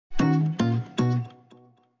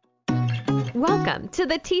Welcome to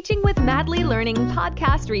the Teaching with Madly Learning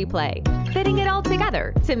podcast replay, fitting it all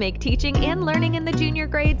together to make teaching and learning in the junior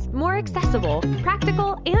grades more accessible,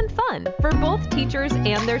 practical, and fun for both teachers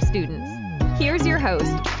and their students. Here's your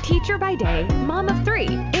host, teacher by day, mom of three,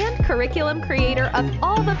 and curriculum creator of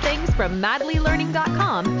all the things from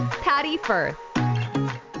madlylearning.com, Patty Firth.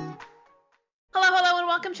 Hello, and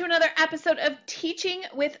welcome to another episode of Teaching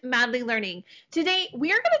with Madly Learning. Today,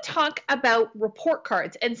 we are going to talk about report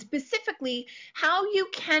cards and specifically how you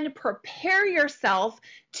can prepare yourself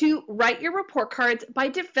to write your report cards by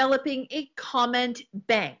developing a comment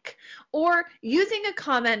bank or using a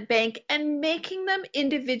comment bank and making them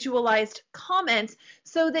individualized comments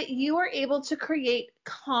so that you are able to create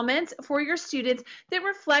comments for your students that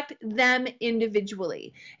reflect them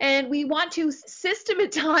individually. And we want to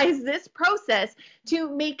systematize this process to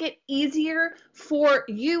make it easier for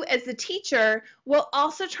you as the teacher while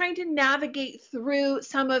also trying to navigate through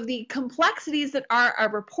some of the complexities that are our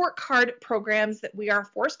report card programs that we are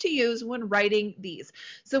forced to use when writing these.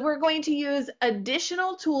 So we're going to use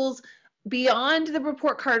additional tools beyond the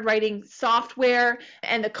report card writing software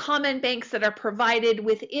and the comment banks that are provided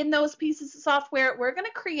within those pieces of software. We're going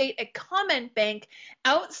to create a comment bank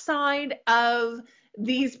outside of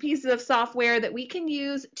these pieces of software that we can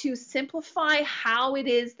use to simplify how it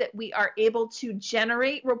is that we are able to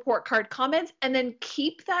generate report card comments and then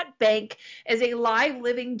keep that bank as a live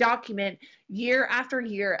living document year after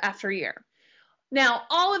year after year. Now,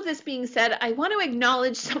 all of this being said, I want to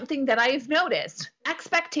acknowledge something that I've noticed.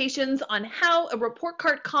 Expectations on how a report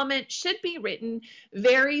card comment should be written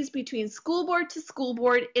varies between school board to school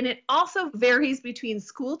board, and it also varies between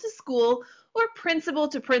school to school or principal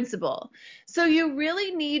to principal. So you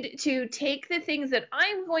really need to take the things that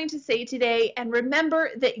I'm going to say today and remember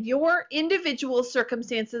that your individual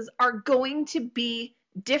circumstances are going to be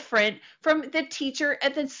different from the teacher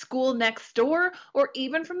at the school next door or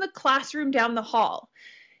even from the classroom down the hall.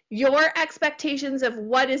 Your expectations of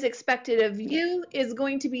what is expected of you is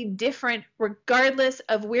going to be different regardless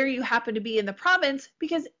of where you happen to be in the province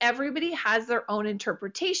because everybody has their own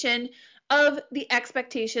interpretation of the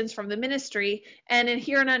expectations from the ministry. And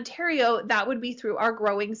here in Ontario, that would be through our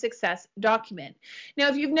Growing Success document. Now,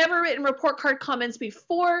 if you've never written report card comments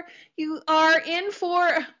before, you are in for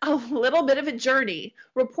a little bit of a journey.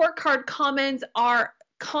 Report card comments are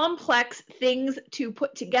complex things to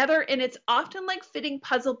put together, and it's often like fitting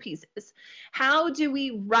puzzle pieces. How do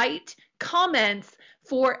we write comments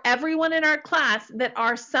for everyone in our class that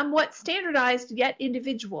are somewhat standardized yet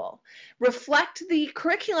individual, reflect the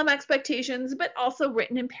curriculum expectations, but also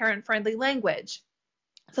written in parent-friendly language?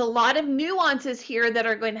 It's a lot of nuances here that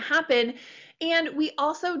are going to happen, and we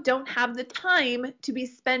also don't have the time to be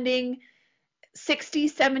spending 60,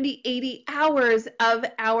 70, 80 hours of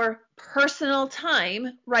our personal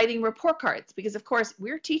time writing report cards because, of course,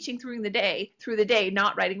 we're teaching through the day,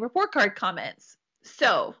 not writing report card comments.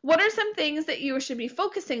 So, what are some things that you should be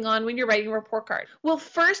focusing on when you're writing a report card? Well,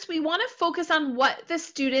 first, we want to focus on what the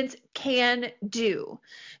students can do.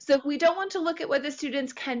 So, we don't want to look at what the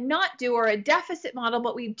students cannot do or a deficit model,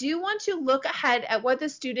 but we do want to look ahead at what the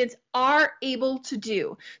students are able to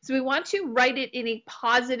do. So, we want to write it in a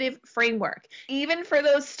positive framework. Even for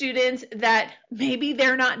those students that maybe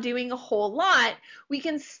they're not doing a whole lot, we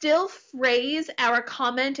can still phrase our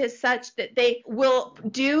comment as such that they will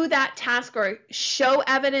do that task or show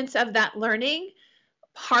evidence of that learning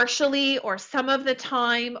partially or some of the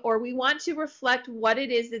time, or we want to reflect what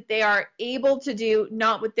it is that they are able to do,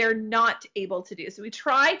 not what they're not able to do. So we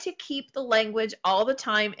try to keep the language all the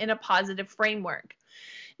time in a positive framework.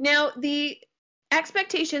 Now, the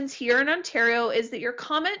expectations here in Ontario is that your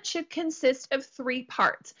comment should consist of 3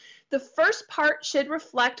 parts. The first part should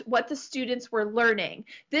reflect what the students were learning.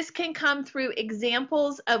 This can come through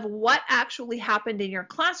examples of what actually happened in your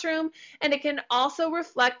classroom, and it can also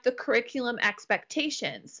reflect the curriculum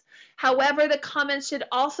expectations. However, the comments should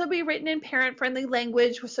also be written in parent-friendly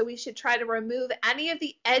language, so we should try to remove any of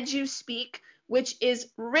the edu-speak which is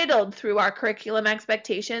riddled through our curriculum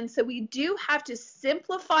expectations. So we do have to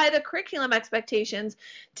simplify the curriculum expectations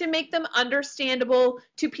to make them understandable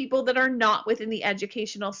to people that are not within the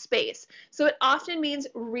educational space. So it often means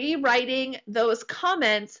rewriting those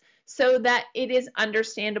comments so that it is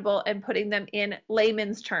understandable and putting them in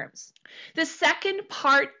layman's terms. The second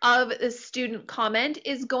part of the student comment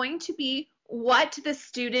is going to be what the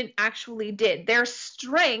student actually did, their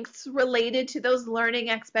strengths related to those learning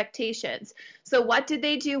expectations. So what did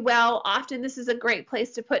they do well? Often this is a great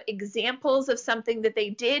place to put examples of something that they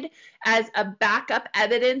did as a backup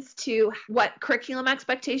evidence to what curriculum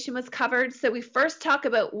expectation was covered. So we first talk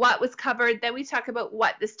about what was covered, then we talk about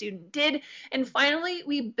what the student did, and finally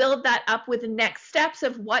we build that up with the next steps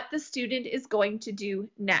of what the student is going to do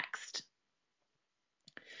next.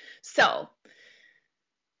 So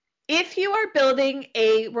if you are building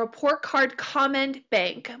a report card comment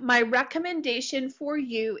bank, my recommendation for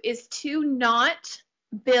you is to not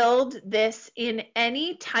build this in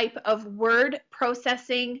any type of word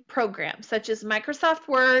processing program, such as Microsoft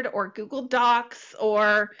Word or Google Docs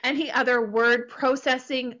or any other word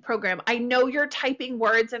processing program. I know you're typing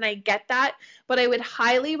words and I get that, but I would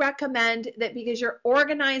highly recommend that because you're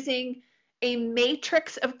organizing a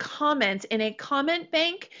matrix of comments in a comment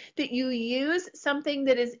bank, that you use something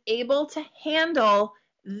that is able to handle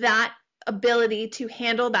that ability to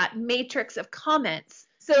handle that matrix of comments.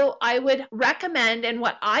 So I would recommend, and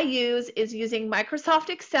what I use is using Microsoft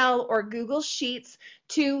Excel or Google Sheets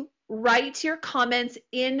to write your comments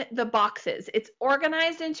in the boxes. It's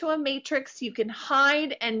organized into a matrix. You can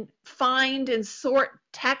hide and find and sort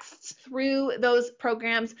texts through those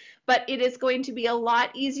programs, but it is going to be a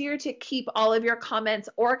lot easier to keep all of your comments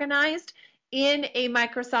organized in a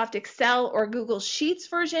Microsoft Excel or Google Sheets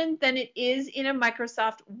version than it is in a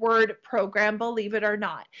Microsoft Word program, believe it or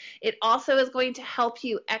not. It also is going to help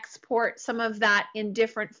you export some of that in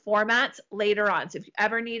different formats later on. So if you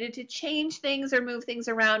ever needed to change things or move things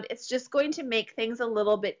around, it's just going to make things a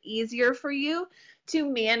little bit easier for you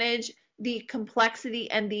to manage the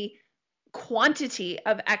complexity and the quantity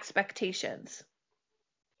of expectations.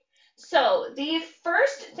 So the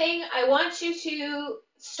first thing I want you to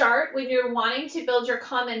start when you're wanting to build your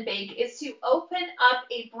comment bank is to open up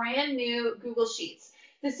a brand new Google Sheets.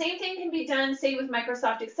 The same thing can be done, say, with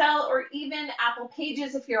Microsoft Excel or even Apple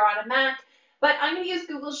Pages if you're on a Mac, but I'm going to use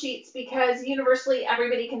Google Sheets because universally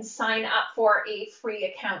everybody can sign up for a free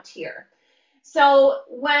account here. So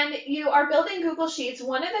when you are building Google Sheets,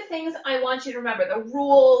 one of the things I want you to remember, the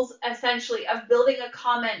rules essentially of building a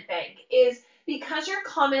comment bank, is because your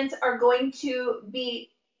comments are going to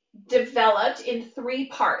be developed in 3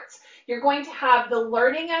 parts. You're going to have the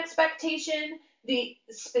learning expectation, the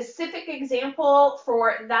specific example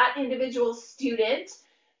for that individual student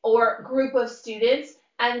or group of students,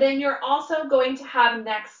 and then you're also going to have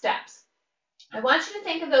next steps. I want you to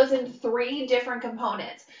think of those in 3 different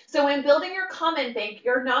components. So when building your comment bank,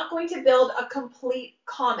 you're not going to build a complete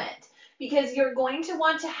comment because you're going to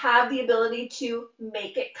want to have the ability to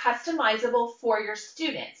make it customizable for your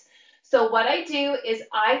students. So what I do is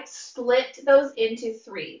I split those into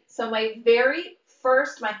 3. So my very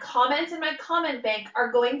first, my comments in my comment bank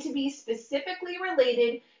are going to be specifically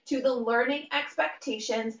related to the learning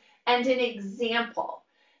expectations and an example.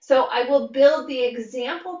 So I will build the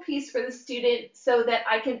example piece for the student so that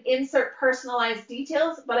I can insert personalized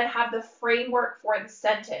details, but I have the framework for the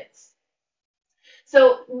sentence.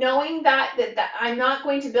 So knowing that I'm not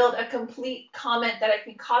going to build a complete comment that I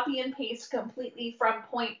can copy and paste completely from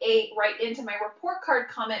point A right into my report card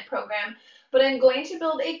comment program, but I'm going to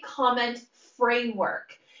build a comment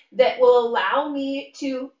framework that will allow me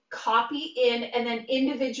to copy in and then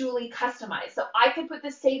individually customize. So I can put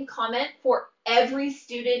the same comment for every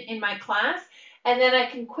student in my class, and then I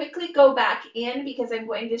can quickly go back in because I'm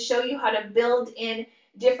going to show you how to build in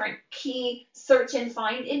different key search and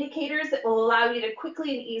find indicators that will allow you to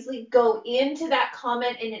quickly and easily go into that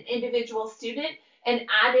comment in an individual student and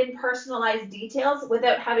add in personalized details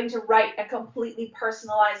without having to write a completely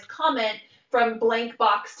personalized comment from blank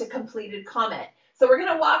box to completed comment. So we're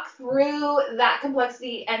going to walk through that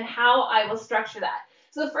complexity and how I will structure that.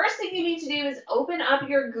 So the first thing you need to do is open up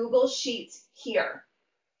your Google Sheets here.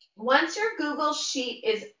 Once your Google Sheet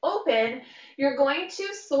is open, you're going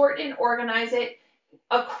to sort and organize it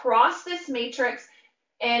across this matrix,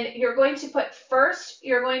 and you're going to put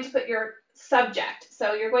your subject.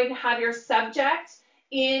 So you're going to have your subject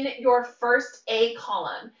in your first A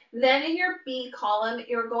column. Then in your B column,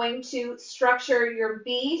 you're going to structure your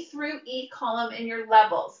B through E column in your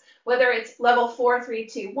levels, whether it's level 4, 3,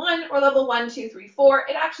 2, 1 or level 1, 2, 3, 4.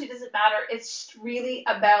 It actually doesn't matter. It's really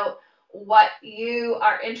about what you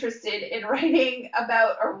are interested in writing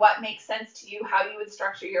about or what makes sense to you, how you would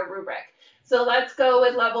structure your rubric. So let's go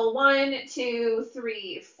with level 1, 2,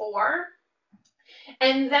 3, 4.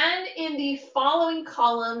 And then in the following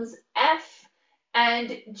columns, F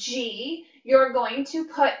and G, you're going to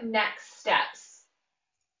put next steps.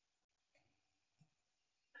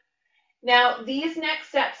 Now, these next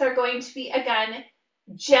steps are going to be, again,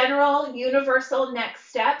 general universal next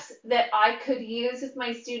steps that I could use with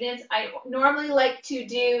my students. I normally like to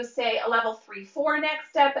do, say, a level 3-4 next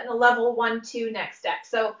step and a level 1-2 next step.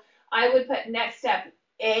 So I would put next step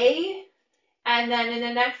A, and then in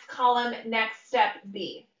the next column, next step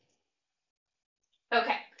B.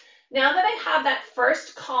 Okay, now that I have that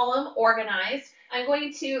first column organized, I'm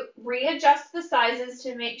going to readjust the sizes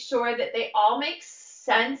to make sure that they all make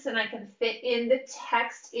sense and I can fit in the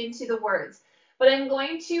text into the words. But I'm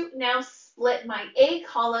going to now split my A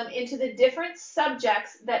column into the different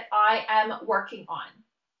subjects that I am working on.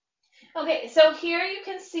 Okay, so here you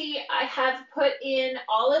can see I have put in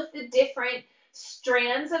all of the different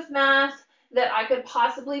strands of math that I could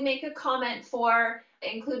possibly make a comment for,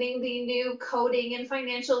 including the new coding and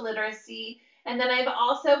financial literacy. And then I've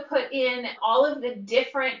also put in all of the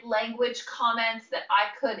different language comments that I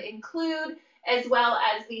could include, as well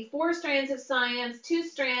as the 4 strands of science, 2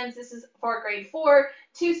 strands, this is for grade 4,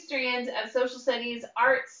 2 strands of social studies,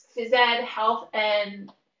 arts, phys ed, health,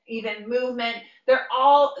 and even movement. They're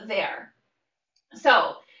all there.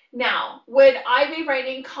 So now, would I be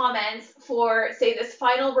writing comments for, say, this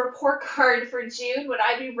final report card for June? Would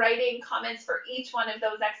I be writing comments for each one of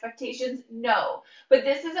those expectations? No. But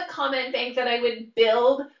this is a comment bank that I would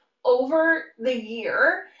build over the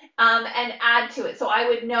year and add to it. So I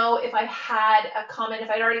would know if I had a comment, if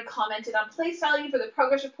I'd already commented on place value for the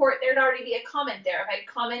progress report, there'd already be a comment there. If I'd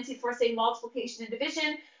commented for, say, multiplication and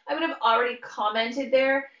division, I would have already commented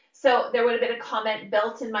there. So there would have been a comment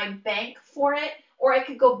built in my bank for it, or I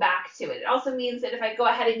could go back to it. It also means that if I go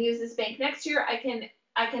ahead and use this bank next year, I can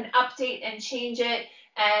update and change it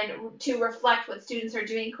and to reflect what students are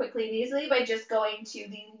doing quickly and easily by just going to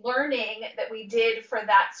the learning that we did for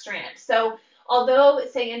that strand. So although,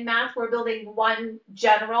 say, in math, we're building one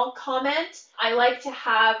general comment, I like to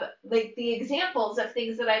have like the examples of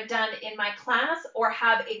things that I've done in my class or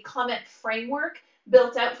have a comment framework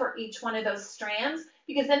built out for each one of those strands,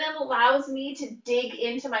 because then it allows me to dig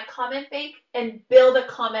into my comment bank and build a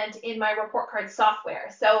comment in my report card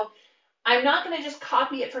software. So I'm not going to just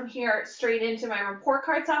copy it from here straight into my report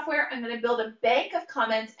card software. I'm going to build a bank of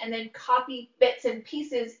comments and then copy bits and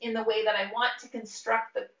pieces in the way that I want to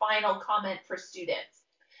construct the final comment for students.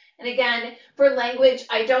 And again, for language,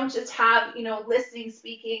 I don't just have, listening,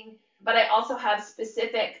 speaking, but I also have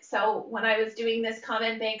specific. So when I was doing this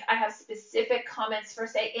comment bank, I have specific comments for,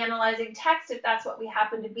 say, analyzing text, if that's what we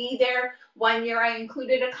happen to be there. One year I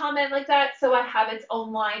included a comment like that, so I have its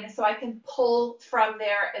own line, so I can pull from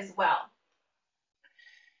there as well.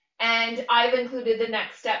 And I've included the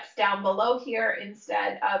next steps down below here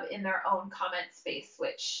instead of in their own comment space,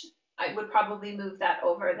 which I would probably move that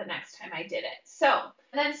over the next time I did it. So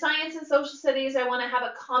then science and social studies, I want to have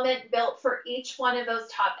a comment built for each one of those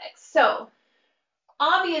topics. So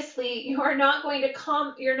obviously you're not going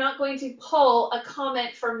to pull a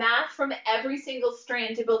comment for math from every single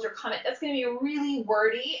strand to build your comment. That's going to be really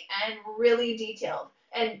wordy and really detailed,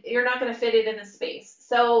 and you're not going to fit it in the space.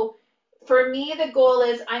 So for me, the goal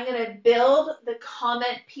is I'm going to build the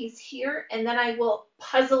comment piece here, and then I will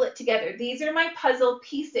puzzle it together. These are my puzzle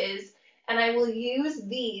pieces, and I will use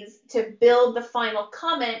these to build the final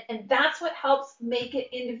comment, and that's what helps make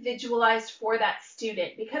it individualized for that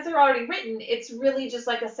student. Because they're already written, it's really just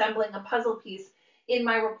like assembling a puzzle piece in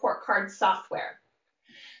my report card software.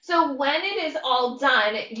 So when it is all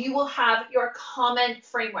done, you will have your comment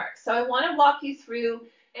framework. So I want to walk you through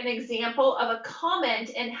an example of a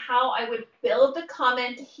comment and how I would build the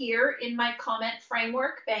comment here in my comment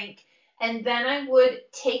framework bank, and then I would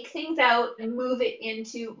take things out and move it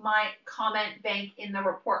into my comment bank in the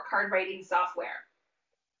report card writing software.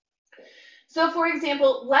 So for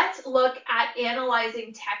example, let's look at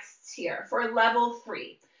analyzing texts here for level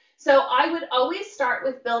 3. So I would always start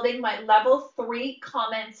with building my level 3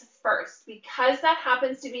 comments first. Because that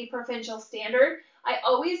happens to be provincial standard, I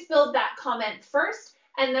always build that comment first,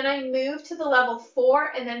 and then I move to the level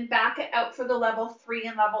 4 and then back it out for the level 3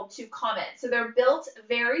 and level 2 comment. So they're built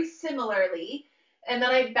very similarly, and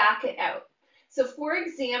then I back it out. So for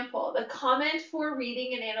example, the comment for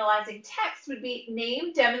reading and analyzing text would be: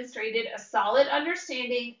 name demonstrated a solid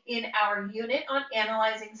understanding in our unit on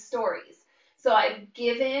analyzing stories. So I've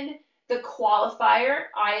given the qualifier.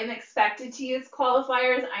 I am expected to use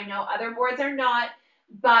qualifiers. I know other boards are not,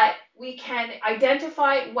 but we can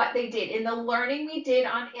identify what they did in the learning we did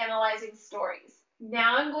on analyzing stories.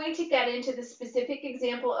 Now I'm going to get into the specific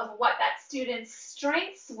example of what that student's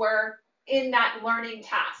strengths were in that learning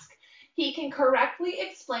task. He can correctly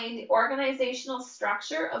explain the organizational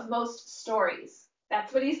structure of most stories.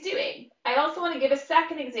 That's what he's doing. I also want to give a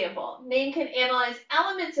second example. Name can analyze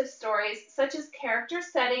elements of stories such as character,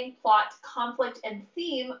 setting, plot, conflict, and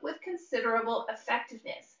theme with considerable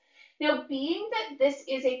effectiveness. Now, being that this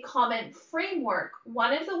is a comment framework,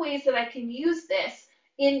 one of the ways that I can use this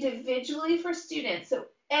individually for students, so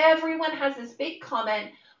everyone has this big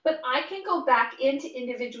comment, but I can go back into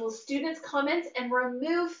individual students' comments and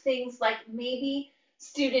remove things like maybe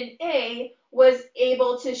student A was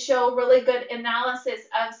able to show really good analysis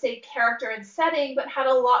of, say, character and setting, but had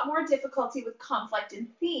a lot more difficulty with conflict and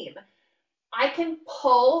theme. I can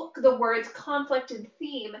pull the words conflict and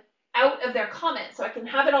theme out of their comments. So I can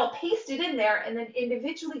have it all pasted in there and then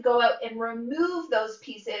individually go out and remove those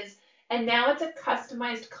pieces. And now it's a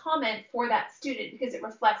customized comment for that student because it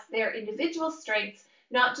reflects their individual strengths,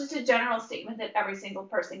 not just a general statement that every single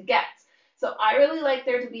person gets. So I really like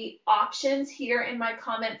there to be options here in my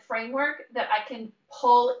comment framework that I can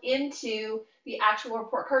pull into the actual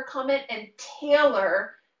report card comment and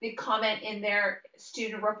tailor the comment in their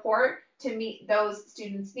student report to meet those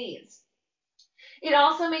students' needs. It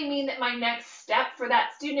also may mean that my next step for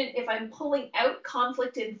that student, if I'm pulling out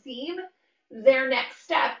conflict and theme, their next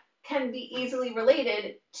step can be easily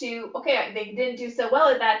related to, okay, they didn't do so well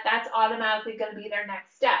at that, that's automatically going to be their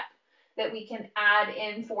next step that we can add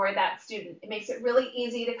in for that student. It makes it really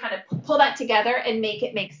easy to kind of pull that together and make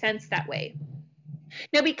it make sense that way.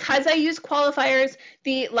 Now, because I use qualifiers,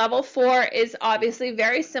 the level 4 is obviously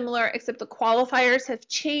very similar, except the qualifiers have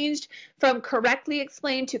changed from correctly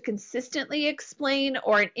explain to consistently explain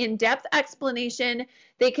or an in-depth explanation.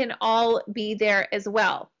 They can all be there as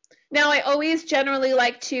well. Now, I always generally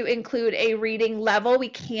like to include a reading level. We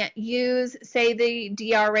can't use, say, the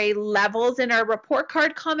DRA levels in our report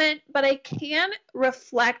card comment, but I can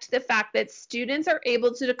reflect the fact that students are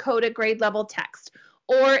able to decode a grade level text.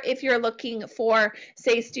 Or if you're looking for,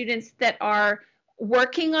 say, students that are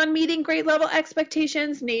working on meeting grade level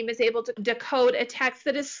expectations, NAME is able to decode a text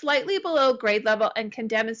that is slightly below grade level and can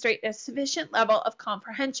demonstrate a sufficient level of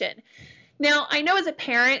comprehension. Now, I know as a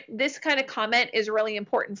parent, this kind of comment is really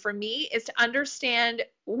important for me, is to understand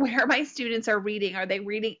where my students are reading. Are they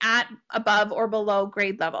reading at, above, or below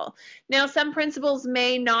grade level? Now, some principals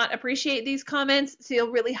may not appreciate these comments, so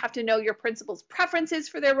you'll really have to know your principal's preferences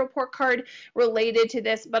for their report card related to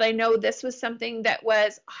this, but I know this was something that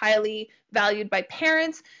was highly valued by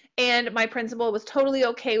parents, and my principal was totally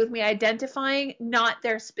okay with me identifying not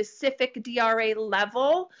their specific DRA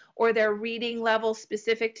level or their reading level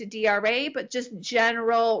specific to DRA, but just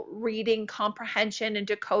general reading comprehension and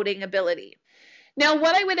decoding ability. Now,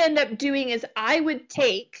 what I would end up doing is I would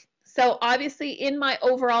take, so obviously in my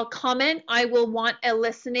overall comment, I will want a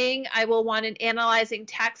listening, I will want an analyzing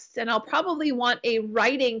text, and I'll probably want a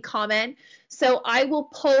writing comment. So I will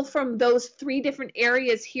pull from those 3 different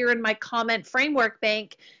areas here in my comment framework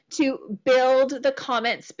bank to build the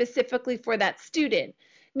comment specifically for that student.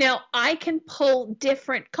 Now, I can pull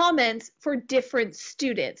different comments for different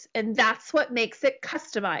students, and that's what makes it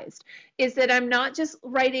customized, is that I'm not just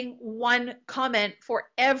writing one comment for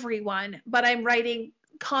everyone, but I'm writing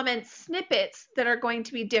comment snippets that are going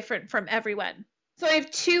to be different from everyone. So I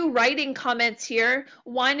have 2 writing comments here.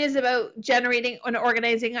 One is about generating and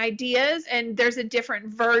organizing ideas, and there's a different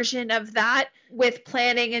version of that with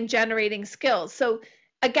planning and generating skills. So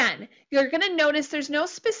again, you're going to notice there's no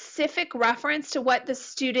specific reference to what the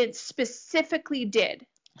student specifically did.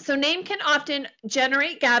 So NAME can often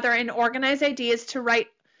generate, gather, and organize ideas to write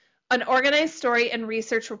an organized story and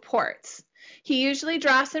research reports. He usually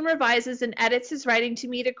drafts and revises and edits his writing to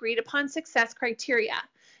meet agreed upon success criteria.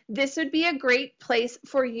 This would be a great place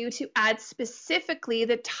for you to add specifically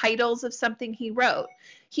the titles of something he wrote.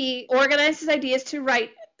 He organizes ideas to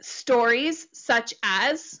write stories such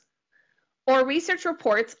as, or research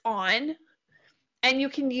reports on, and you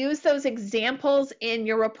can use those examples in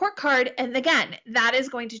your report card, and again, that is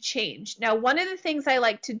going to change. Now, one of the things I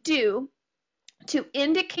like to do to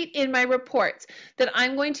indicate in my reports that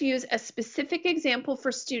I'm going to use a specific example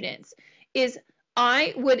for students is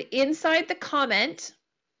I would, inside the comment,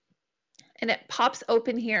 and it pops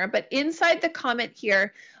open here, but inside the comment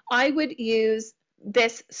here, I would use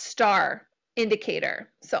this star indicator.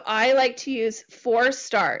 So I like to use 4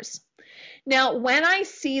 stars. Now, when I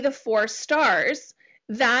see the 4 stars,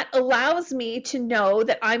 that allows me to know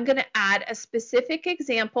that I'm going to add a specific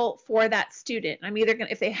example for that student. I'm either going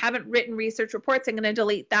to, if they haven't written research reports, I'm going to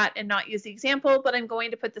delete that and not use the example, but I'm going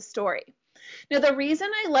to put the story. Now, the reason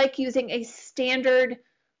I like using a standard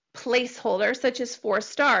placeholder such as 4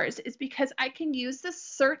 stars is because I can use the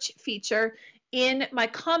search feature in my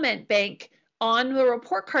comment bank on the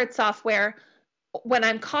report card software when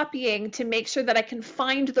I'm copying to make sure that I can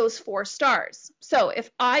find those 4 stars. So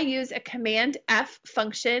if I use a Command F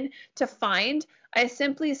function to find, I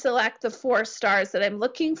simply select the 4 stars that I'm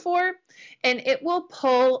looking for, and it will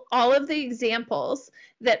pull all of the examples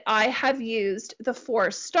that I have used the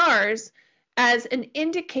 4 stars as an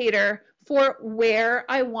indicator for where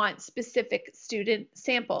I want specific student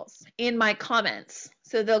samples in my comments.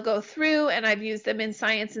 So they'll go through, and I've used them in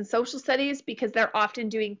science and social studies because they're often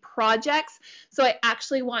doing projects. So I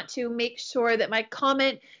actually want to make sure that my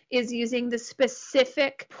comment is using the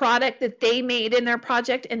specific product that they made in their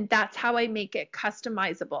project, and that's how I make it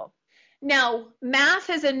customizable. Now, math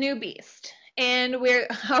is a new beast, and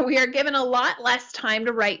we are given a lot less time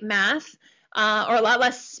to write math. Or a lot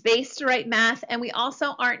less space to write math, and we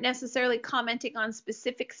also aren't necessarily commenting on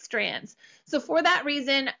specific strands. So for that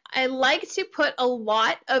reason, I like to put a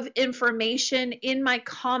lot of information in my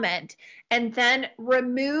comment and then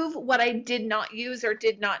remove what I did not use or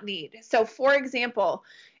did not need. So for example,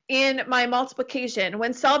 in my multiplication,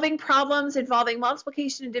 when solving problems involving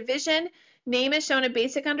multiplication and division, name has shown a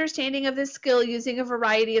basic understanding of this skill using a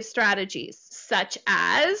variety of strategies, such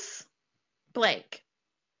as blank.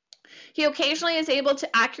 He occasionally is able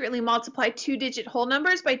to accurately multiply 2-digit whole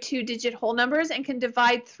numbers by 2-digit whole numbers and can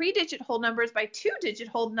divide 3-digit whole numbers by 2-digit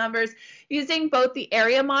whole numbers using both the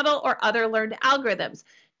area model or other learned algorithms.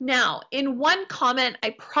 Now, in one comment,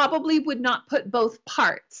 I probably would not put both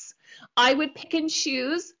parts. I would pick and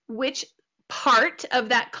choose which part of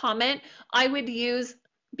that comment I would use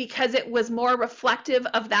because it was more reflective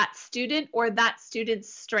of that student or that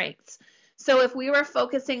student's strengths. So if we were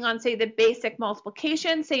focusing on, say, the basic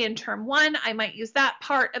multiplication, say in term 1, I might use that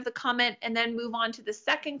part of the comment and then move on to the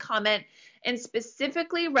second comment and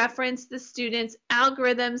specifically reference the students'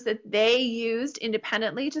 algorithms that they used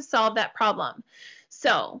independently to solve that problem.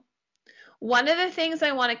 So one of the things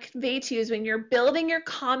I want to convey to you is when you're building your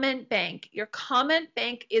comment bank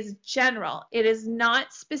is general. It is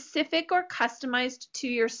not specific or customized to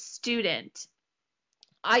your student.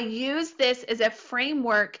 I use this as a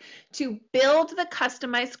framework to build the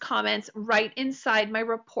customized comments right inside my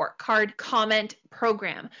report card comment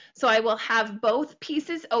program. So I will have both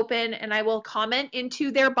pieces open and I will comment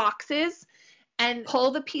into their boxes and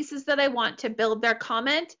pull the pieces that I want to build their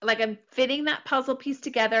comment. Like I'm fitting that puzzle piece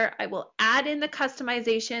together. I will add in the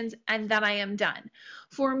customizations and then I am done.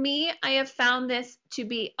 For me, I have found this to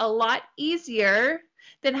be a lot easier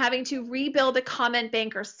than having to rebuild a comment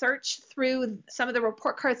bank or search through some of the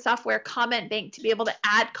report card software comment bank to be able to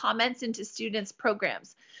add comments into students'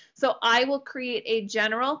 programs. So I will create a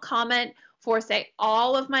general comment for, say,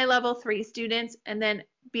 all of my level 3 students and then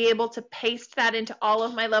be able to paste that into all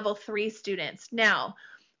of my level 3 students. Now,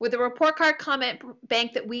 with the report card comment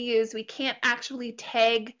bank that we use, we can't actually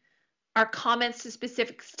tag our comments to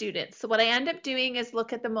specific students. So what I end up doing is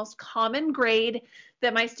look at the most common grade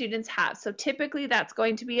that my students have. So typically that's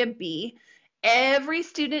going to be a B. Every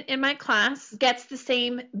student in my class gets the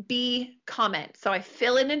same B comment. So I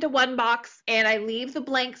fill it into one box and I leave the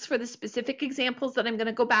blanks for the specific examples that I'm going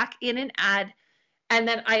to go back in and add. And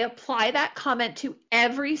then I apply that comment to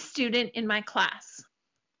every student in my class.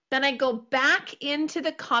 Then I go back into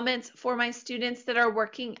the comments for my students that are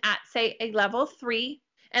working at, say, a level 3.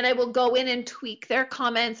 And I will go in and tweak their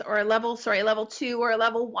comments or a level 2 or a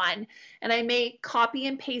level 1. And I may copy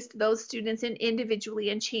and paste those students in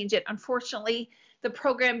individually and change it. Unfortunately, the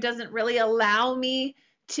program doesn't really allow me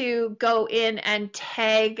to go in and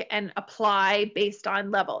tag and apply based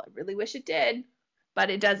on level. I really wish it did, but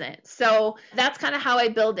it doesn't. So that's kind of how I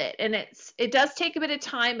build it. And it does take a bit of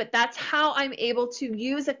time, but that's how I'm able to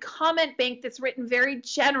use a comment bank that's written very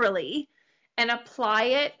generally and apply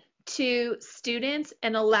it to students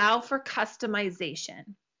and allow for customization.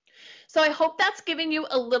 So I hope that's giving you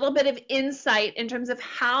a little bit of insight in terms of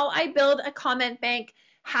how I build a comment bank,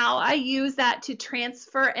 how I use that to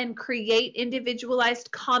transfer and create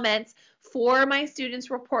individualized comments for my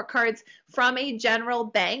students' report cards from a general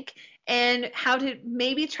bank, and how to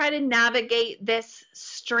maybe try to navigate this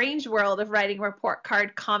strange world of writing report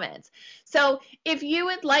card comments. So if you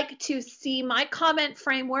would like to see my comment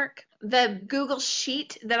framework, the Google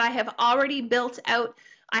Sheet that I have already built out,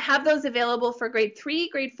 I have those available for grade 3,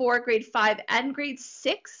 grade 4, grade 5, and grade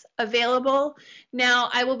 6 available. Now,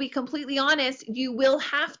 I will be completely honest, you will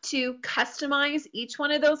have to customize each one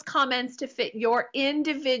of those comments to fit your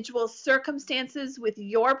individual circumstances with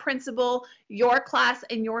your principal, your class,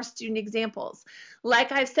 and your student examples.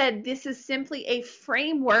 Like I've said, this is simply a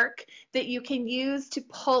framework that you can use to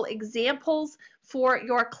pull examples for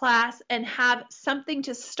your class and have something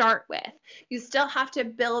to start with. You still have to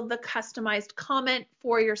build the customized comment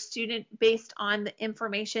for your student based on the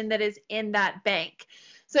information that is in that bank.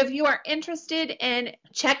 So if you are interested in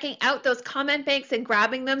checking out those comment banks and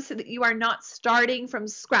grabbing them so that you are not starting from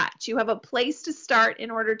scratch, you have a place to start in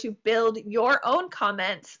order to build your own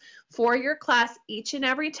comments for your class each and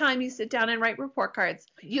every time you sit down and write report cards.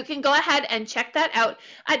 You can go ahead and check that out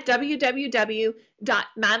at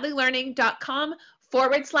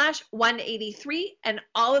www.madlylearning.com/183, and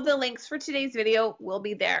all of the links for today's video will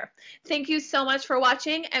be there. Thank you so much for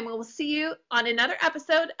watching, and we will see you on another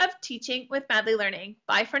episode of Teaching with Madly Learning.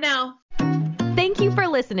 Bye for now. Thank you for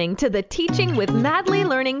listening to the Teaching with Madly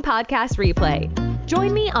Learning podcast replay.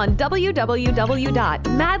 Join me on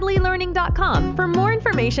www.madlylearning.com for more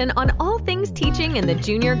information on all things teaching in the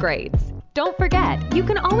junior grades. Don't forget, you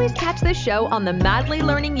can always catch this show on the Madly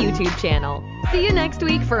Learning YouTube channel. See you next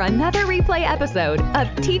week for another replay episode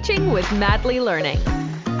of Teaching with Madly Learning.